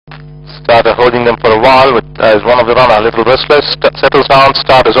Started holding them for a while as one of the runner, a little restless, settles down,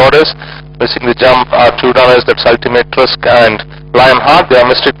 start his orders. Missing the jump are two runners, that's Ultimate Risk and Lionheart. They are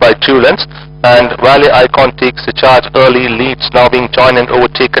missed it by 2 lengths. And Valley Icon takes the charge early, leads now being joined and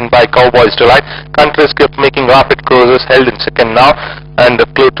overtaken by Cowboy's Delight. Country's Gift making rapid cruises, held in second now. And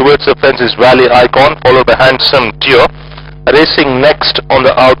towards the fence is Valley Icon, followed by Handsome Deer. Racing next on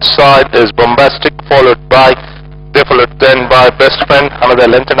the outside is Bombastic, followed then by Best Friend. Another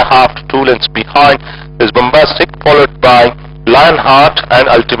length and a half to 2 lengths behind is Bombastic, followed by Lionheart and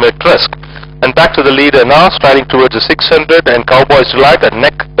Ultimate Risk. And back to the leader now, striding towards the 600 and Cowboy's Delight, a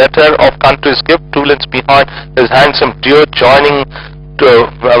neck better of Country's Gift. 2 lengths behind is Handsome Deer, joining to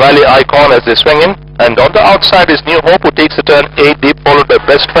Valley Icon as they swing in. And on the outside is New Hope, who takes the turn 8 deep, followed by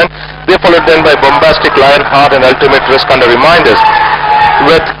Best Friend. They followed then by Bombastic, Lionheart and Ultimate Risk under reminders.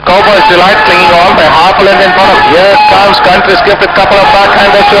 With Cowboy's Delight clinging on by half a length in front of. Here comes Country's Gift with a couple of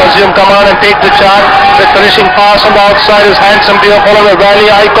backhanders to assume command and take the charge. The finishing pass on the outside is Handsome Deer, followed by Valley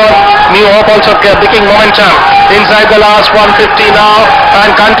Icon. New Hope also picking momentum inside the last 150 now,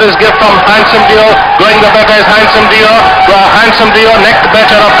 and Country's Gift from Handsome Deer. Going the better is Handsome Deer. Handsome Deer neck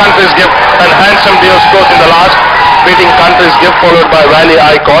better of Country's Gift, and Handsome Deer scores in the last, beating Country's Gift, followed by Valley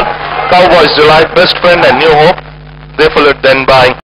Icon. Cowboy's Delight, Best Friend and New Hope. They followed then by